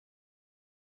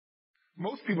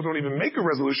Most people don't even make a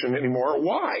resolution anymore.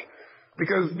 Why?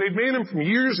 Because they've made them from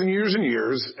years and years and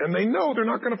years, and they know they're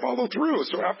not going to follow through.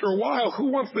 So after a while,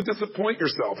 who wants to disappoint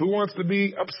yourself? Who wants to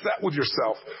be upset with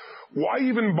yourself? Why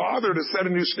even bother to set a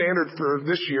new standard for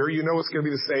this year? You know it's going to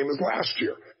be the same as last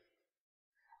year.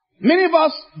 Many of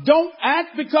us don't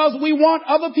act because we want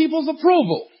other people's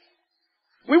approval.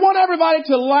 We want everybody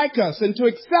to like us and to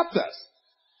accept us.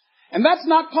 And that's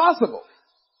not possible.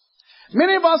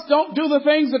 Many of us don't do the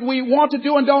things that we want to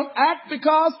do and don't act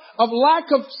because of lack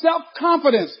of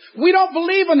self-confidence. We don't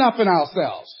believe enough in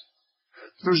ourselves.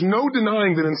 There's no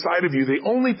denying that inside of you, the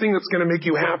only thing that's going to make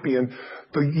you happy in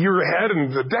the year ahead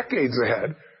and the decades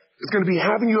ahead is going to be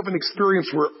having you have an experience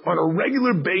where on a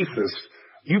regular basis,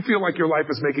 you feel like your life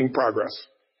is making progress.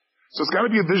 So it's got to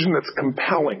be a vision that's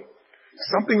compelling.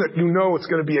 Something that you know it's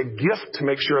going to be a gift to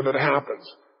make sure that it happens.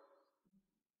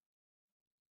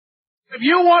 If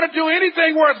you want to do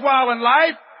anything worthwhile in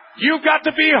life, you've got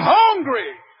to be hungry.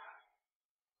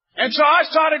 And so I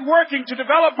started working to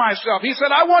develop myself. He said,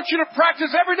 I want you to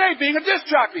practice every day being a disc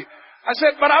jockey. I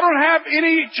said, but I don't have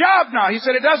any job now. He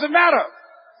said, it doesn't matter.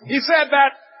 He said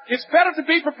that it's better to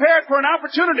be prepared for an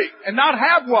opportunity and not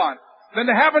have one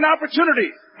than to have an opportunity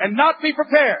and not be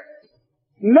prepared.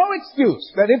 No excuse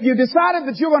that if you decided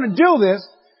that you're going to do this,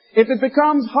 if it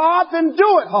becomes hard, then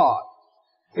do it hard.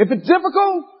 If it's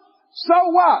difficult, so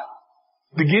what?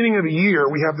 Beginning of the year,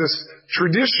 we have this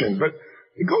tradition, but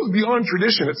it goes beyond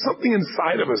tradition. It's something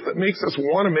inside of us that makes us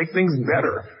want to make things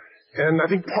better. And I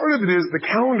think part of it is the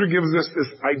calendar gives us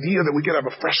this idea that we can have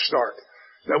a fresh start,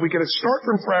 that we can start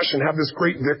from fresh and have this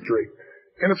great victory.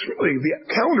 And it's really, the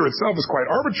calendar itself is quite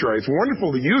arbitrary. It's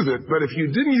wonderful to use it, but if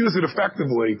you didn't use it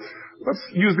effectively, let's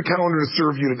use the calendar to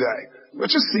serve you today.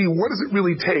 Let's just see, what does it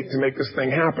really take to make this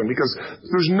thing happen? Because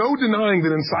there's no denying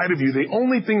that inside of you, the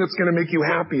only thing that's going to make you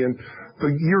happy in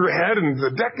the year ahead and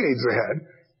the decades ahead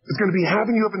is going to be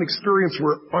having you have an experience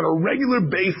where on a regular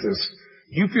basis,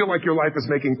 you feel like your life is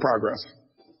making progress.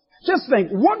 Just think,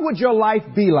 what would your life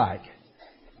be like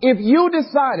if you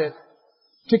decided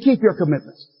to keep your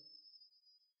commitments?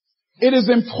 It is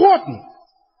important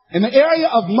in the area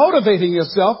of motivating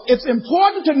yourself, it's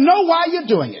important to know why you're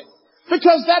doing it.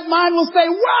 Because that mind will say,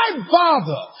 why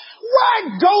bother?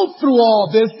 Why go through all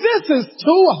this? This is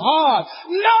too hard.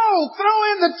 No, throw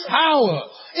in the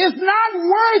towel. It's not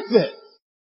worth it.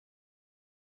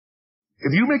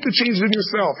 If you make the changes in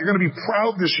yourself, you're going to be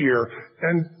proud this year.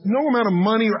 And no amount of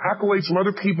money or accolades from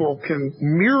other people can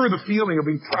mirror the feeling of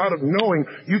being proud of knowing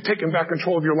you've taken back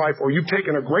control of your life or you've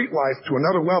taken a great life to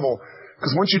another level.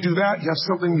 Because once you do that, you have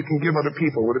something you can give other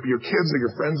people, whether it be your kids or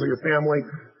your friends or your family.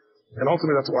 And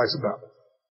ultimately, that's what life's about.